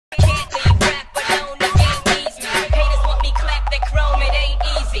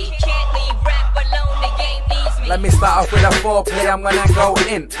me start off with a foreplay, I'm gonna go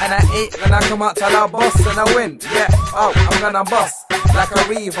in. And I ain't gonna come out till I bust and I win. Yeah, oh, I'm gonna bust like a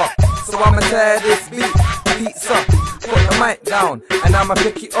reaver. So I'ma tear this beat, pizza. Put the mic down and I'ma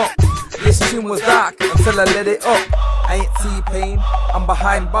pick it up. This tune was dark until I lit it up. I ain't T-Pain, I'm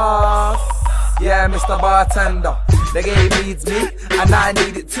behind bars. Yeah, Mr. Bartender. The game needs me, and I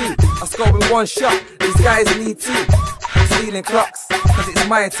need it too. I score with one shot, these guys need two. I'm stealing clocks, cause it's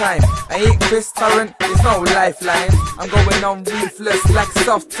my time. I ain't Chris Torrent, there's no lifeline. I'm going on ruthless like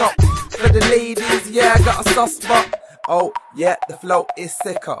soft top. For the ladies, yeah, I got a soft spot. Oh, yeah, the flow is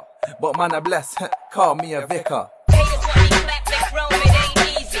sicker. But man, I bless, call me a vicar. Haters want me clap, they grown, it ain't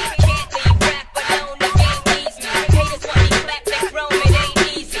easy. Can't leave rap alone, the game needs me. Haters want me clap, they grown, it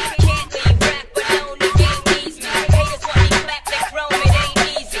ain't easy. Can't leave rap alone, the game needs me. Haters want me clap, they grown, it ain't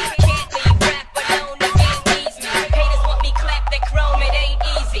easy. Can't leave rap alone, the game needs me. Haters want me clap, they grown, it ain't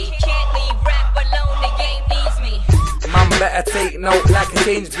easy. Can't leave rap alone, the game needs me. Man better take note like a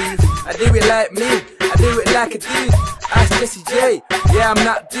change booth. I do it like me, I do it like a dude. Ask Jesse J, yeah I'm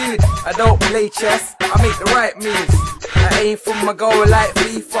that dude. I don't play chess, I make the right moves. I aim for my goal like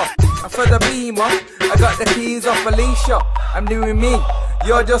FIFA. And for the beamer, I got the keys off Alicia. I'm doing me,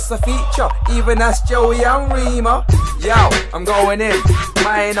 you're just a feature. Even as Joey and Rima. Yo, I'm going in,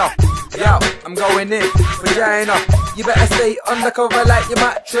 mine up. Yo, I'm going in, vagina. You better stay undercover like your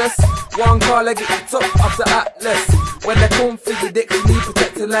mattress. One call, I get you top off the Atlas. When they come for your dick, you need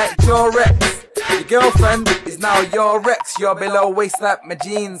protecting like Jorex. Your girlfriend is now your ex. You're below waist like my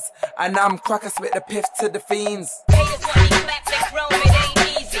jeans. And I'm cracker, spit the piff to the fiends. Haters want me clap, they grown,